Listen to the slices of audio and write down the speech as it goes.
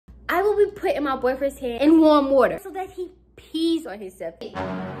I will be putting my boyfriend's hand in warm water so that he pees on himself. It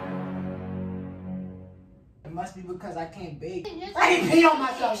must be because I can't bake. I can pee on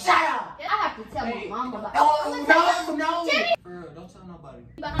myself. Shut up. I have to tell my mom about it. Oh, no. For real, don't tell nobody.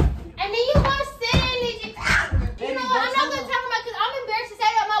 And then you gonna sit in it. You know what? I'm not gonna tell him because I'm embarrassed to say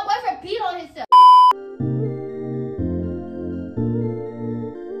that my boyfriend peed on himself.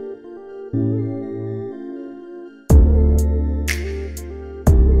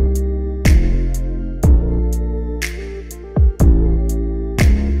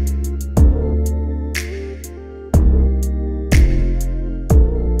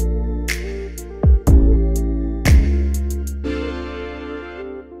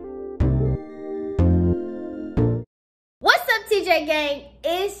 TJ gang,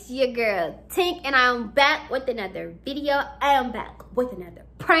 it's your girl Tink, and I am back with another video. I am back with another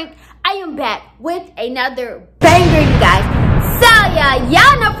prank. I am back with another banger, you guys. So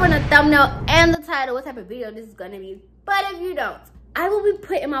y'all know from the thumbnail and the title what type of video this is gonna be. But if you don't, I will be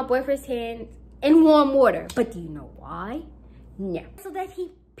putting my boyfriend's hand in warm water. But do you know why? No, so that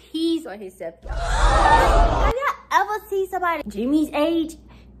he pees on himself. Have y'all ever seen somebody Jimmie's age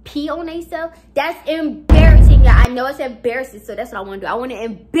pee on themselves? That's embarrassing, y'all. I know it's embarrassing, so that's what I want to do. I want to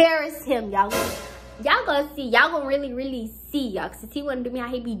embarrass him, y'all. Y'all gonna see. Y'all gonna really see, y'all. Because he want to do me how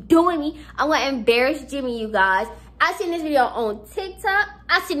he be doing me. I want to embarrass Jimmie, you guys. I seen this video on TikTok.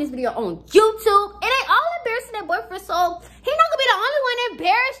 I seen this video on YouTube. It ain't all embarrassing that boyfriend, so he not gonna be the only one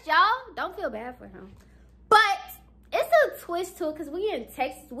embarrassed, y'all. Don't feel bad for him. But it's a twist to it because we in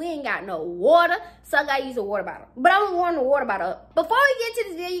Texas. We ain't got no water, so I gotta use a water bottle. But I'm gonna warm the water bottle up. Before we get to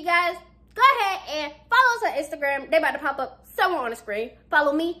this video, you guys, go ahead and follow us on Instagram. They about to pop up somewhere on the screen.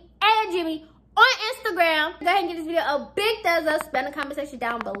 Follow me and Jimmie on Instagram. Go ahead and give this video a big thumbs up. Spam the comment section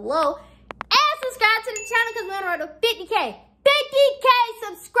down below. And subscribe to the channel because we're on the road to 50K. 50K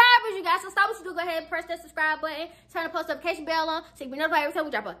subscribers, you guys. So stop what you do. Go ahead and press that subscribe button. Turn the post notification bell on so you can be notified every time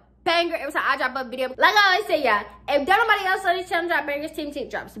we drop a banger, every time I drop a video. Like I always say, y'all, if don't nobody else on this channel drop bangers, Team Tink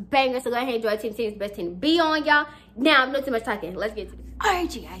drops bangers. So go ahead and enjoy Team Tink's best team to be on, y'all. Now, no too much talking. Let's get to this.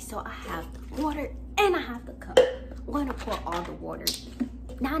 Alright, you guys, so I have the water and I have the cup. I'm going to pour all the water.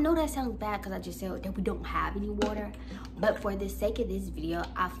 Now, I know that sounds bad because I just said that we don't have any water. But for the sake of this video,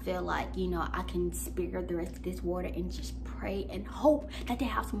 I feel like, you know, I can spare the rest of this water and just pray and hope that they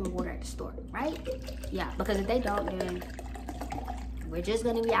have some more water at the store, right? Yeah, because if they don't, then we're just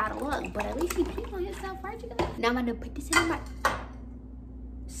gonna be out of luck. But at least he peed on himself, right, you guys? Now I'm gonna put this in my...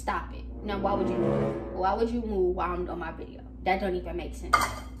 Stop it. Now, why would you move? Why would you move while I'm on my video? That don't even make sense.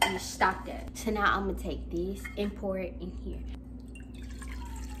 You stop that. So now I'm gonna take this and pour it in here.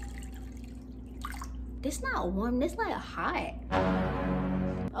 This not warm, this like hot.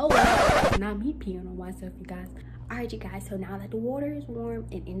 Oh, well. Not me peeing on myself, you guys. All right, you guys, so now that the water is warm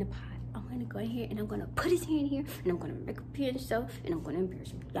and in the pot, I'm gonna go ahead and I'm gonna put his hand here and I'm gonna make him pee on himself and I'm gonna embarrass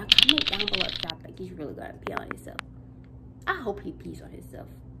him. Y'all comment down below if y'all think he's really gonna pee on himself. I hope he pees on himself.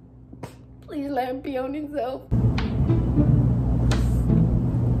 Please let him pee on himself.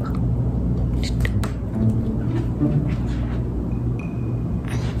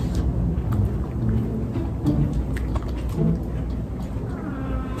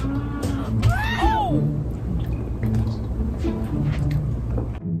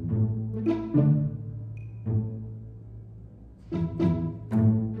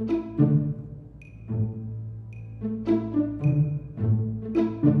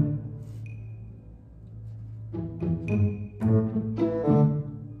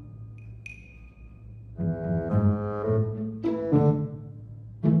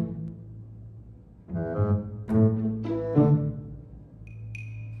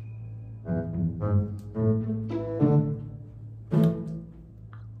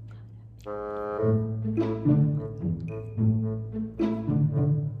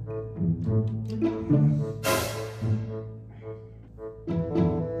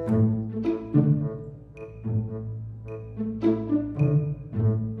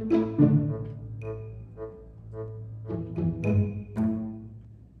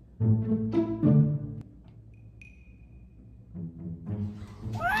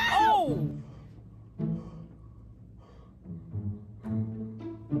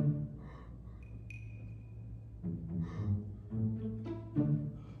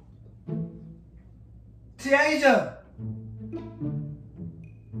 Tiaja!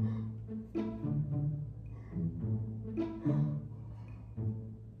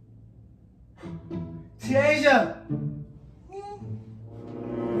 Tiaja!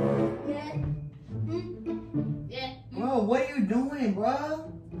 Yeah. Bro, what are you doing,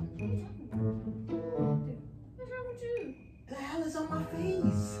 bro? What's wrong with you? The hell is on my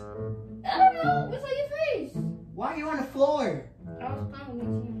face?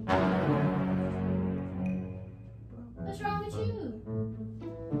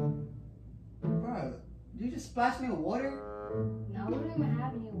 splash me with water? No, we don't even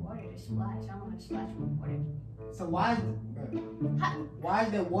have any water to splash. I don't want to splash with water. So why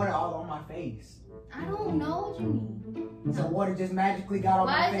is there water all on my face? I don't know what you mean. So water just magically got on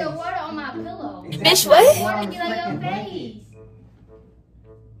my face. Why is there water on my pillow? Exactly. Bitch, what? Water get on your face.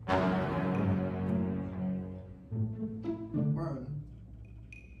 Bro.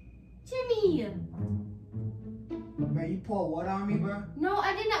 Jimmie. Bro, you pour water on me, bro? No,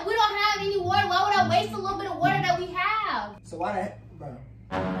 I did not. We don't have any water. Why would I waste a little bit of water that we have? So why the heck, bro?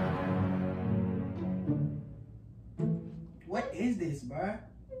 What is this, bro?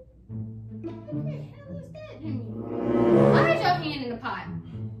 What the hell is that, Jimmie? Why is your hand in the pot?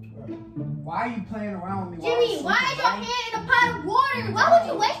 Why are you playing around with me? Jimmie, why is your hand in a pot of water? Why would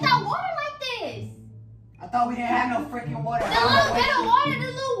you waste that water like this? I thought we didn't have no freaking water. The little bit of water,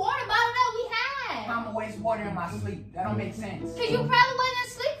 the little water bottle that we had. I'm gonna waste water in my sleep. That don't make sense. Cause you probably wasn't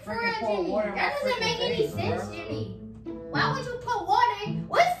asleep for Freaking real, pour Jimmie. water in That my doesn't make freaking any face, sense, bro. Jimmie. Why would you put water in?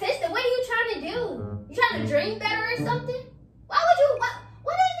 What's this? What are you trying to do? You trying to dream better or something? Why would you?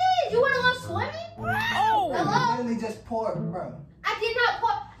 What is this? You want to go swimming? Oh! Hello? I literally just poured, bro. I did not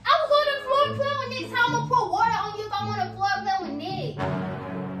pour. I was on the floor playing with Nick. How I'm gonna pour water on you if I'm on the floor playing with Nick?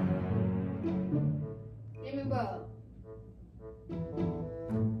 Jimmie, bro.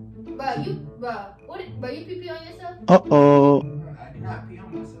 Bro, you pee on yourself? Uh-oh. I did not pee on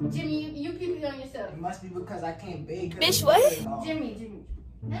myself. Jimmie, you pee on yourself. It must be because I can't bake. Bitch, what? Jimmie.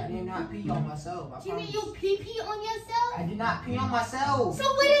 I did not pee on myself. I Jimmie, promise. you pee on yourself? I did not pee on myself. So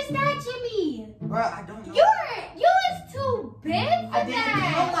what is that, Jimmie? Bro, I don't know. You is too big for I didn't pee on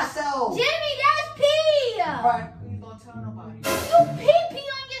that. myself. Jimmie, that's pee. Bro, please don't tell nobody. You pee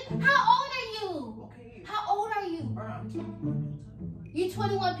on your. How old are you? Okay. How old are you? Bro, I'm 21. You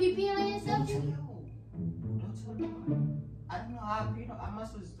 21 pee on yourself, Jimmie? Don't tell nobody. I don't know how I peed on. I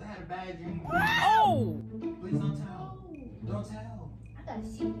must have had a bad dream. Oh! Please don't tell. Don't tell. I gotta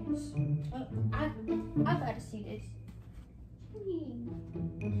see this. I gotta see this.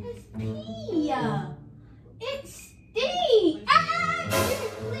 It's pee. It stinks. Jimmie,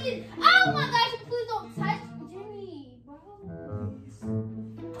 please. Oh my gosh, please don't touch Jimmie, bro.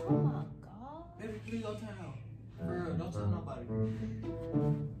 Oh my god. Baby, please don't tell. For real, don't tell nobody.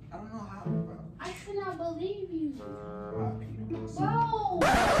 I don't know how, bro. I cannot believe you. Bro, I peed on myself. Bro.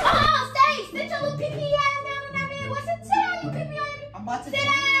 Stay. Sit your little pee-pee ass down in that bed. Sit down, you pee-pee on your. I'm about to Sit change.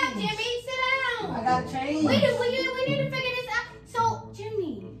 down, Jimmie. Sit down. I gotta change. We need to figure this out. So,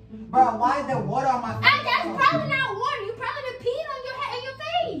 Jimmie. Bro, why is there water on my face? That's probably not water. You probably done peed on your head and your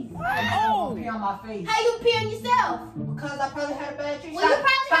face. I don't pee on my face. How you pee on yourself? Because I probably had a bad dream. Well, you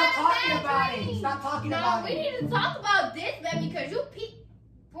probably Stop had a talking bad about dream. it. Stop talking No, about we it. need to talk about this, baby, because you pee.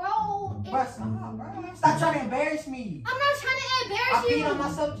 Bro, Bro, stop, bro. Stop trying to embarrass me. I'm not trying to I embarrass you. peed on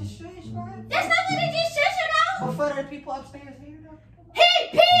myself just shush, bro. That's not what it just shut you down. But for the people upstairs here, though. He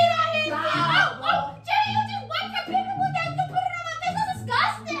peed on his Stop. Jimmy, you just wiped your pee with that. You put it on my face. That's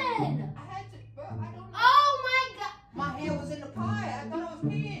disgusting. I had to, bro, I don't know. Oh my god. My hand was in the pot. I thought I was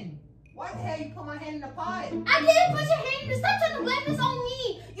peeing. Why the hell you put my hand in the pot? I didn't put your hand in the. Stop trying to blame this on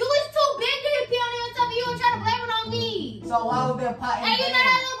me. You was too big to pee on yourself and you were trying to blame it on me. So why was there a pot in Hey, the you know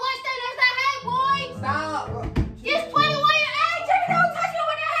that little boy standing there saying, hey, boy. Stop, bro. Just put it on your head. Jimmy, don't touch me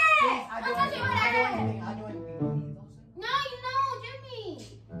with your head. Please, Don't touch me with your head. I do anything. Please don't say. No, you know, Jimmy.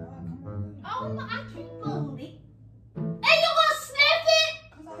 Bro, come on. Oh my, I can't believe. And you gonna sniff it?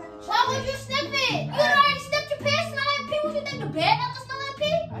 Cause I had to Why would you sniff it? You already sniffed your pants, smell like pee. What you think, the bed not gonna smell like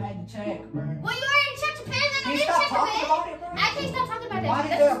pee? I had to check, bro. Well, you already checked your pants and I Can you didn't stop check your talking bed. about it, bro? I can't stop talking about that. Why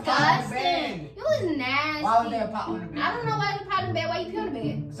That's is there a pot on the disgusting. bed? You was nasty. Why was there a pot on the bed? I don't know why you pot in the bed. Why you pee on the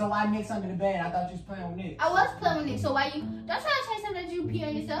bed? So why Nick's under the bed? I thought you was playing with Nick. I was playing with it. So why you? Don't try to say something that you pee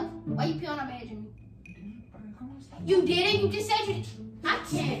on yourself. Why you pee on our bed, Jimmy? Come on, stop. You didn't. You just said you. I can't.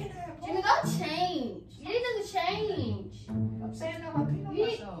 saying that, bro. Jimmy, go change. You need to change. I'm saying that I peed on You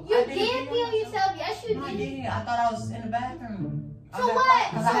myself. you I did didn't pee on yourself. Yes, you No, I did. didn't. I thought I was in the bathroom. So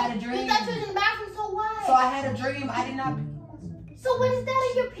what? Because I had a dream. You thought you was in the bathroom. So what? So I had a dream. I did not pee on myself. So what is that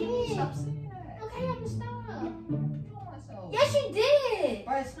in your Stop pants? saying that. Okay, I'm stop. I didn't pee on myself. Yes, you did.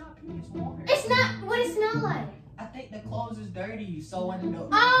 Bro, it's not pee. It's water. It's not. What it smell like? I think the clothes is dirty. So when the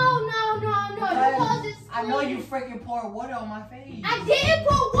Oh no. The clothes is. I know you freaking poured water on my face. I didn't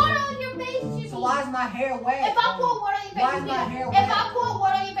pour water on your face, Jimmy. So why is my hair wet? If I pour water on your face, Why you is peed my on- hair If wet? I pour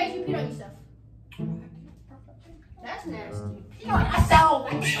water on your face, you peed on yourself. That's nasty. Pee on myself.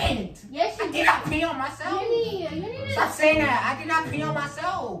 I didn't. Yes, you I did. did not pee on myself. You need to. Stop saying that. I did not pee on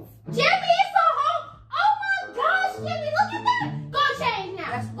myself. Jimmy, it's a hole. Oh my gosh, Jimmy, look at that. Go change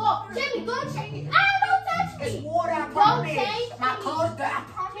now. That's Go, water. Jimmy, go change. Don't touch It's me. water. I Go promise. change My me. clothes dirty. I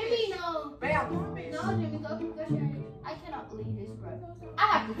promise. Jimmy, no. Babe, I promise. No, Jimmy, go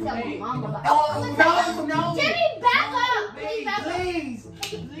I have to tell my mom about it. Oh, no. Jimmie, back up. Babe, Please back up.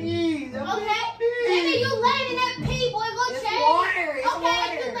 Please. Okay? Jimmie, you laying in that pee, boy. Go It's change. water. It's Okay,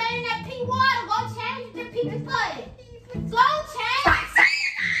 water. if you laying in that pee water, go change with your pee foot. Go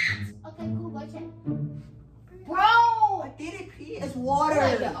change. Okay, cool. Go change. Bro. I didn't pee. It's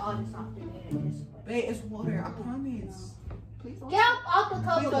water. Get all this off the bed this way. Babe, it's water. I promise. Please don't. Get up off the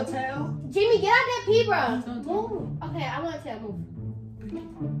cover. Please don't tell. Jimmie, get out that pee, bro. Don't Move. Okay, I want to tell. Move.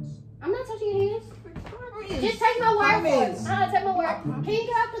 I'm not touching your hands. Promise. Just take my word for it. Promise. Take my I word. promise. Can you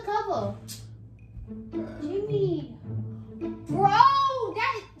get off the cover? Jimmie. Bro,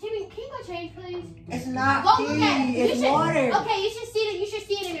 Jimmie, can you go change, please? It's not Go look at pee. it. It's water. Okay, you should see it. You should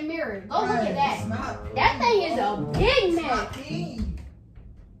see it in the mirror. Go look Right, at that. It's not pee. That thing is a big It's man. not pee.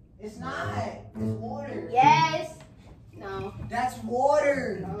 It's not. It's water. Yes. No. That's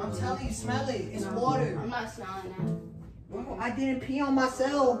water. No. I'm telling you, smell it. It's No. water. I'm not smelling Bro, I didn't pee on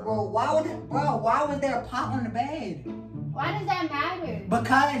myself, bro. Why was there a pot on the bed? that. Why does that matter?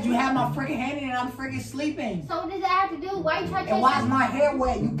 Because you have my freaking hand in it and I'm freaking sleeping. So what does that have to do? Why you trying to And why is my hair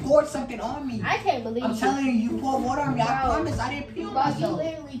wet? You poured something on me. I can't believe I'm you. telling you, you poured water on me. I Bro. promise I didn't pee on Bro, you myself.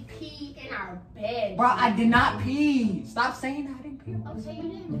 literally pee in our bed. Bro, I did not pee. Stop saying I didn't pee. Oh, so you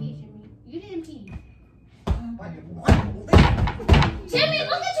didn't pee, Jimmie. You didn't pee. Jimmie,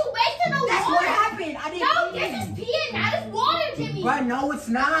 look at you wasting the That's water. what happened. I didn't No, pee. this is peeing. Now this water, Jimmie. Bro, no, it's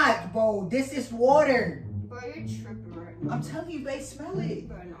not, bro. This is water. Bro, you're tripping right now. I'm telling you, babe, smell it.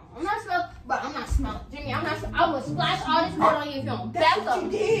 Bro, no. I'm not smelling. Bro, I'm not smelling. Jimmie, I'm not smelling. I will splash all this water on you if you don't That's back what up. you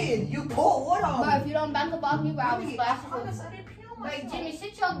did. You poured water on Bro, me. if you don't back up off me, bro, I will Baby, splash I it. promise I didn't pee on Wait, myself. Jimmie,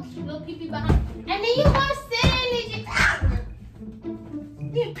 sit your little pee-pee behind. And then you gonna sit in it. I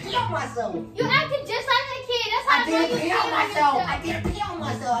didn't pee on myself. You acting just like a kid. That's how I know didn't you pee on feel myself. yourself. I didn't pee on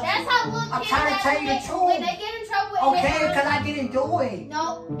myself. That's how little I'm kids trying to act tell you the when truth. When they get in trouble. and Okay, they because I didn't do it.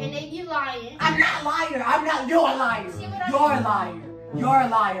 No, and they you lying. I'm not a liar. I'm not. You're a liar. See what I You're a mean? liar. You're a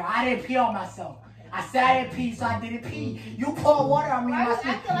liar. I didn't pee on myself. I said I didn't pee, so I didn't pee. You poured water on me. Why in my you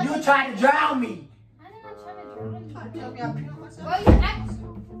sleep. acting like You a- tried to drown me. I did not try to drown you. Trying to tell me I pee on myself. Bro,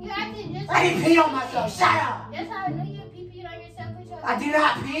 you acting just I didn't pee on myself. Shut up. That's how I know you pee-peed on yourself. Put your I did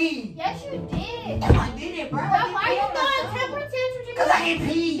not pee. Yes, you did. No, I didn't, bro. Bro, why you throwing temper tantrums? Because I didn't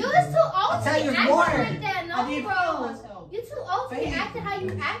pee. You was too old I'll to tell be you, it's acting water. like that. No, I didn't pee on bro. myself. You too old to be Babe. acting how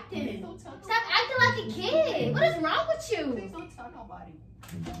you acting. Please don't tell Stop acting like a kid. What is wrong with Please you? don't tell nobody.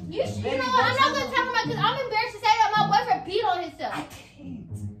 You know Baby, what? I'm don't not tell gonna tell him because I'm embarrassed to say that my boyfriend peed on himself. I can't.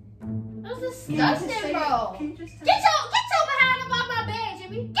 That's Can you just disgusting, say bro. it? Can you just tell Get your behind up off my bed,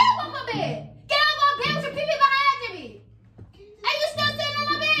 Jimmie. Get up off my bed. Get up off my bed with your pee behind, Jimmie. Hey, you still sitting on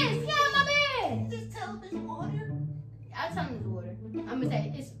my bed? Get on my bed. Just tell him it's water. I'll tell him it's water. I'm gonna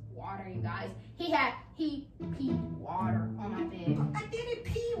say it's water, you guys. He peed water on my bed. I didn't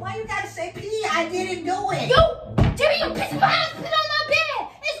pee. Why you gotta say pee? I didn't do it. Jimmie, you pissing behind sit on my bed.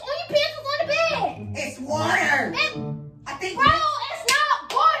 It's on your pants on the bed. It's water. I think. Bro, it's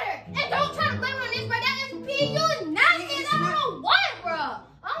not water. And don't try to blame it on this, bro. That is pee. You is not in. I don't know what, bro.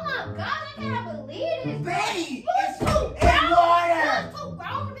 Oh my God, I cannot believe this. Babe, You is too it's grown. water. You is too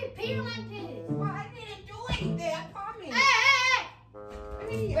grown to be peeing like this. Bro, I didn't do anything. I promise. Hey.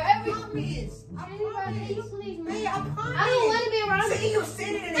 Babe, Bro, I every- promise. I Can you promise. please, man? Babe, I promise. I don't want to be around See you. you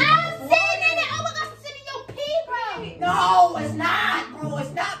sitting in it. I'm sitting in it. Oh my gosh, I'm sitting in your pee, bro. No, it's not, bro.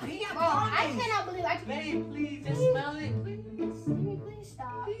 It's not pee. I Bro, I promise. cannot believe I Babe, please, just smell it, please. Jimmie, please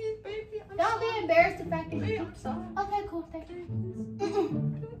stop. Please, baby. I'm Don't be sorry. embarrassed the fact that Babe, you. I'm sorry. Okay, cool. Thank you.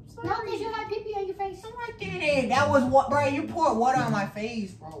 I'm No, sorry. because you had pee on your face. No, I didn't. That was what, bro. You poured water on my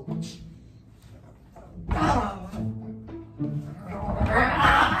face, bro.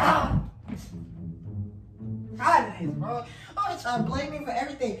 Tired of this, bro. I'm trying to blame me for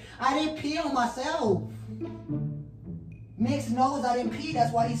everything. I didn't pee on myself. Mix knows I didn't pee.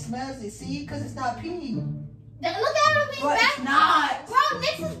 That's why he smells it. See, because it's not pee. Look at him. He's Bro, back. it's not. Bro,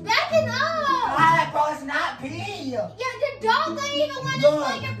 Nick's is backing up. God, bro, it's not pee. Yeah, the dog ain't even want to Look,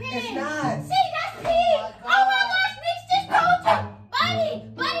 smell your pee. it's not. See, that's pee. Oh my gosh, Nick just told you.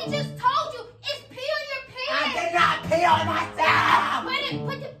 Buddy just told you it's pee on your I pants. did not pee on myself.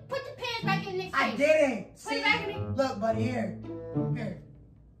 Put the pants back in Nick's I face. didn't. Put See? it back in it. Look, buddy, here. Here.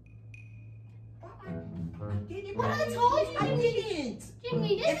 What I told you, I Jimmie. didn't.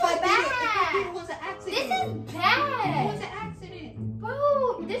 Jimmie, this If is I did bad. it was an accident. This is It bad. was an accident.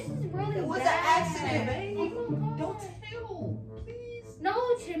 Bro, this is really It was an bad. accident, babe. Oh my God. Don't tell, please. No,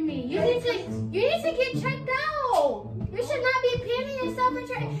 Jimmie. You need to get checked out. You should not be peeing yourself in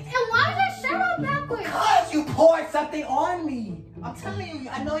your. And why is your shirt on backwards? Because you poured something on me. I'm telling you,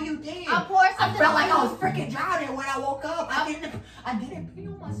 I know you did. I poured I something felt on like you. I was freaking drowning when I woke up. I didn't pee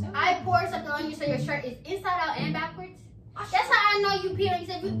on myself. I poured something on you so your shirt is inside out and backwards. That's how I know you peed on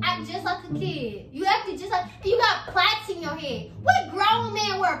yourself. You act just like a kid. You acted just like, you got plaits in your head. What grown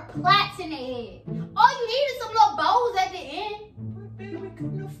man wear plaits in their head? All you need is some little bows at the end. But baby, we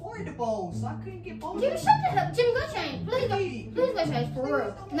couldn't afford the bowls, so I couldn't get bowls. Jimmie, shut the hell up. Jimmie, go change. Please go change for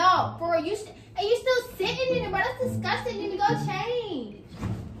real. No, for real. You still sitting in it, bro. That's disgusting. Jimmie, go change.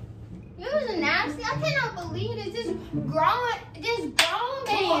 You was nasty. I cannot believe this. This grown man.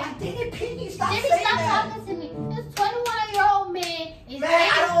 Oh, I didn't pee. Stop Jimmie, saying stop that. talking to me. This 21-year-old man is Man,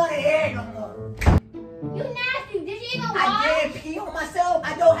 I don't want to hear it no more. You nasty. Did you even wash? I didn't pee on myself.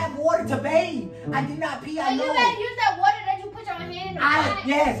 I don't have water to bathe. I did not pee. I know. You better use that water that you put your hand in the pot.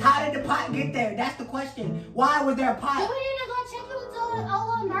 Yes. How did the pot get there? That's the question. Why was there a pot? Do we need to go check you with a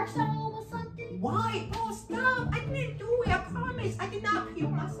little nurse at home or something? Why? Bro, stop. I didn't do it. I promise. I did not pee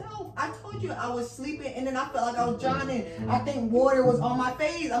on myself. I told you I was sleeping and then I felt like I was drowning. I think water was on my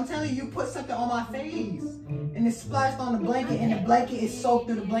face. I'm telling you, you put something on my face. And it splashed on the blanket and the blanket is soaked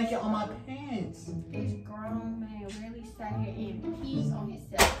through the blanket on my pants. This grown man really sat here and peed on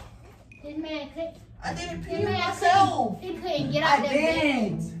himself. This man couldn't. I didn't pee on myself. He couldn't get out I there.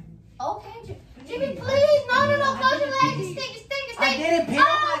 didn't. Okay, Jimmie, please. No, close your legs. It stink. I didn't pee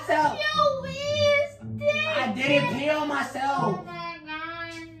on myself. You is stink. I didn't pee on myself. Oh my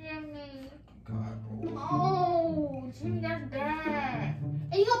God, Jimmie. God, bro. Oh, Jimmie, that's bad.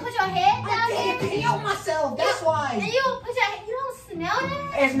 And you gonna put your head down I didn't there? pee on myself. That's why. And you gonna put your head, you don't smell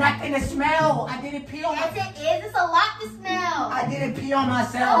that? It's nothing to smell. I didn't pee on myself. Yes, it is. It's a lot to smell. I didn't pee on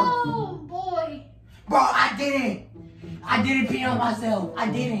myself. Oh, boy. Bro, I didn't. I didn't pee on myself. I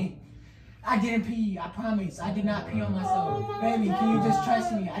didn't pee. I promise. I did not pee on myself. Oh my Baby, can you just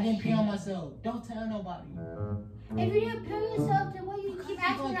trust me? God. I didn't pee on myself. Don't tell nobody. If you didn't pee on yourself, then why you keep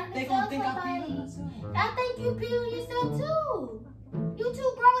asking not to They tell gonna think I peed on somebody? myself. I think you pee on yourself too. You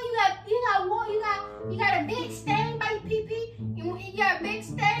too grown. You got a big stain by your pee pee. You got a big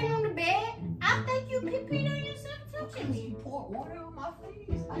stain on the bed. I think you pee-peed on yourself too, Jimmie. You poured water on my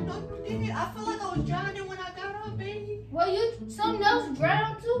face. I know you did. I feel like I was drowning when I got up, baby. Well, something else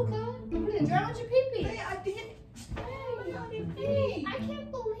drowned too, cuz. You done drowned your pee-pee. Hey, I didn't. I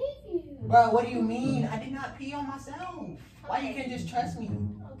can't believe you. Bro, what do you mean? I did not pee on myself. Why you can't just trust me?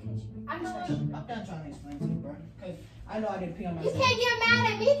 Okay, Jimmie. I'm done trying to explain to you, bro. Because I know I didn't pee on You myself. can't get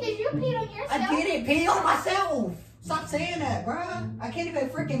mad at me because you peed on yourself. I didn't pee on myself. Stop saying that, bro. I can't even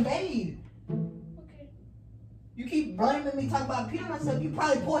freaking bathe. Okay. You keep blaming me, talking about peeing on myself. You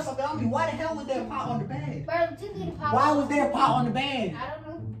probably poured something on me. Why the hell was there a pot on the bed? Bro, just leave the pot. Why was there a pot on the bed? I don't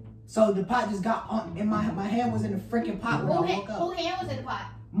know. So the pot just got on, and my hand was in the freaking pot when I woke Who up. hand was in the pot?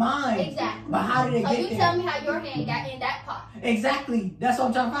 Mine. Exactly. But how did it So get you there? tell me how your hand got in that pot. Exactly. That's what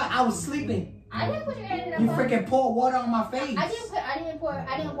I'm trying to find. I was sleeping. I didn't put your hand in that You pot. freaking poured water on my face. I didn't pour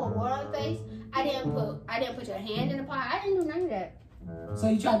water on your face. I didn't put your hand in the pot. I didn't do none of that. So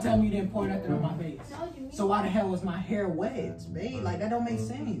you trying to tell me you didn't pour nothing on my face? No, you mean. So why the hell was my hair wet, babe? Like, that don't make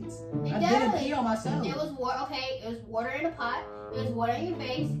sense. It I does. didn't pee on myself. It was water. Okay, it was water in the pot. It was water in your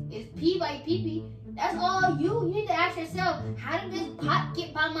face. It's pee by your pee-pee. That's all you. You need to ask yourself, how did this pot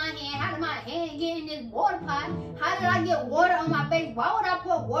get by my hand? How did my hand get in this water pot? How did I get water on my face? Why would I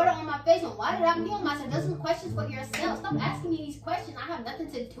pour water on my face? And why did I pee on myself? Those are questions for yourself. Stop asking me these questions. I have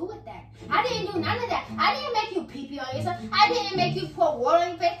nothing to do with that. I didn't do none of that. I didn't make you pee-pee on yourself. I didn't make you pour water on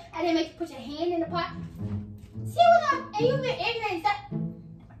your face. I didn't make you put your hand in the pot. See what I'm, and you've been ignorant.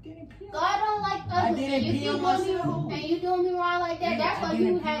 God don't like ugly. I didn't pee on myself. And you doing me wrong like that. Yeah, That's I why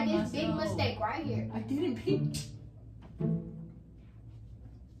didn't you pee had on this big myself. mistake right here. I didn't pee.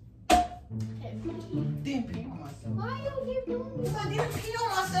 Didn't pee on myself. Why you keep doing this? I didn't pee on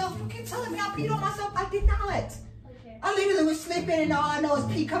myself. You keep telling me I peed on myself. I did not. Okay. I literally was sleeping and all I know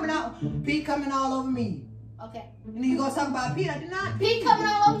is pee coming out. Pee coming all over me. Okay. And then you gonna talk about pee? I did not. Pee coming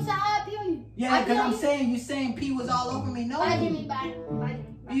all over, so I pee on you. Yeah, I because pee on I'm you. saying you saying pee was all over me. No. Bye, Jimmie. Bye. Bye, Jimmie.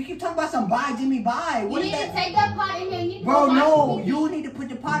 Bye. You keep talking about some bye, Jimmie, bye. You What is need to that? take that pot in there. You need to Bro, go wash no, your pee-pee. you need to put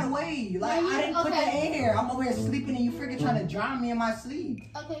the pot away. Like, No, I didn't put okay. that in here. I'm over here sleeping and you freaking trying to drown me in my sleep.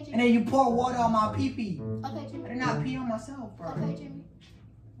 Okay, And Jimmie. then you pour water on my pee-pee. Okay, I Jimmie. did not pee on myself, bro. Okay, Jimmie.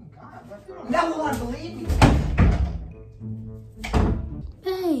 God, bro, you don't never want to believe me.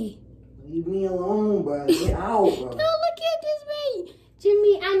 Hey. Leave me alone, bro. Get out, bro. No, look at this, babe.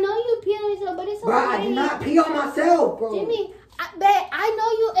 Jimmie, I know you pee on yourself, but it's okay. Bro, I did not pee on myself, bro. Jimmie, babe, I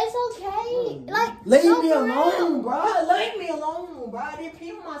know you. It's okay. Like, Leave no, me for real. alone, bro. Leave me alone, bro. I didn't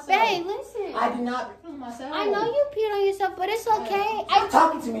pee on myself. Babe, listen. I did not pee on myself. I know you peed on yourself, but it's okay. Stop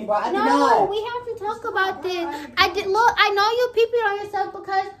talking to me, bro. I did not. No, we have to talk about this. I know you pee on yourself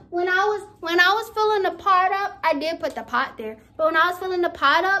because when I was filling the pot up, I did put the pot there. But when I was filling the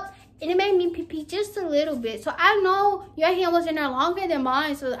pot up, it made me pee just a little bit. So I know your hand was in there longer than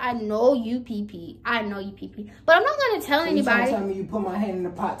mine, so I know you pee. I know you pee. But I'm not gonna tell anybody. You trying to tell me you put my hand in the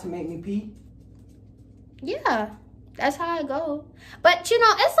pot to make me pee? Yeah, that's how I go. But you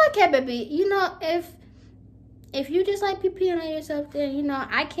know, it's okay, baby. You know, if you just like pee on yourself, then you know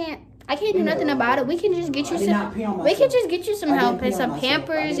I can't do nothing about it. We can just get you some help and some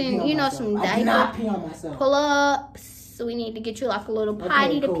Pampers and you know some diaper pull-ups. So we need to get you like a little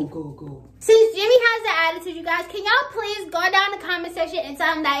potty to pee. Go. Since Jimmy has the attitude, you guys, can y'all please go down in the comment section and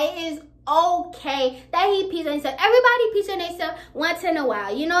tell him that it is okay that he pees on himself. Everybody pees on themselves once in a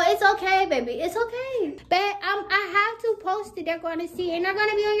while. You know, it's okay, baby. It's okay. But I have to post it. They're going to see it and they're going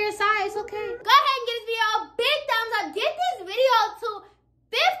to be on your side. It's okay. Go ahead and give this video a big thumbs up. Get this video to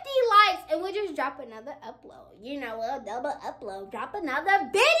 50 likes and we'll just drop another upload. You know, we'll double upload. Drop another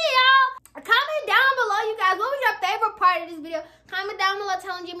video. Comment down below, you guys. What was your favorite part of this video? Comment down below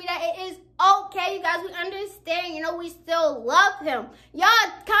telling Jimmy that it is okay, you guys. We understand. You know, we still love him. Y'all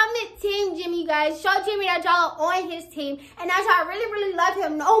comment Team Jimmy, you guys. Show Jimmy that y'all are on his team and that y'all really, really love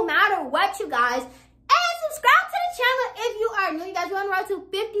him no matter what, you guys. And subscribe to the channel if you are new, you guys. We're on the road to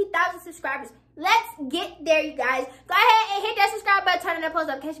 50,000 subscribers. Let's get there, you guys. Go ahead and hit that subscribe button, turn on that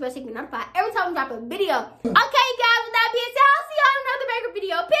post notification bell so you can be notified every time we drop a video. Okay, you guys, with that being said, I'll see y'all in another banger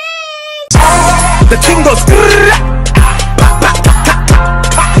video. Peace! The king goes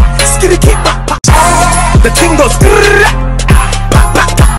the king goes